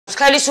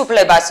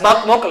ხელისუფლებას.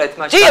 მოკლედ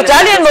მაშინ. დიო,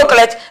 ძალიან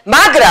მოკლედ,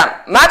 მაგრამ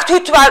მაგ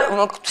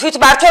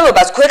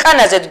თვითმმართველობას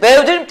ქვეყანაზე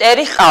ბევრი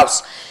მტერი ჰყავს.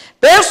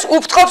 ბევრს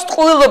უფთხოვს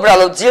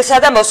ტყუილუბრალო ძილსა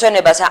და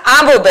მოსვენებას.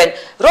 ამბობენ,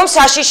 რომ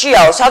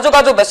საშიშიაო,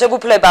 საზოგადოებას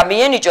ეგუფლება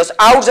მიენიჭოს,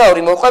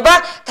 აუგზაური მოყვება,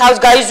 თავს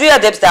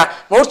გაიზვიადებს და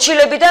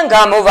მორჩილებიდან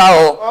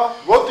გამოვაო.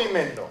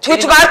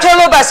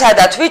 თვითმმართველობასა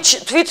და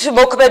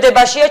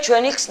თვითმოქმედებაშია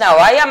ჩვენი ხსნაო.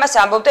 აი ამას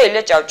ამბობდა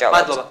ილია ჭავჭავა.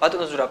 მადლობა,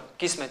 ბატონო ზურაბ,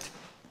 გისმენთ.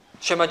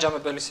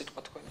 შემაჯამებელი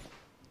სიტყვა თქვენი.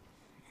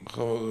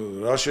 ხო,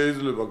 რა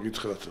შეიძლება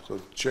გითხრათ, ხო,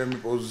 ჩემი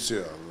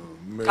პოზიცია.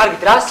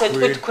 კარგით, რა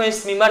სეტყვით თქვენს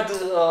მიმართ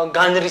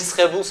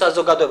განრისხებულ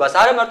საზოგადოებას,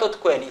 არა მარტო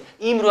თქვენი,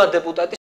 იმ 8 დეპუტატის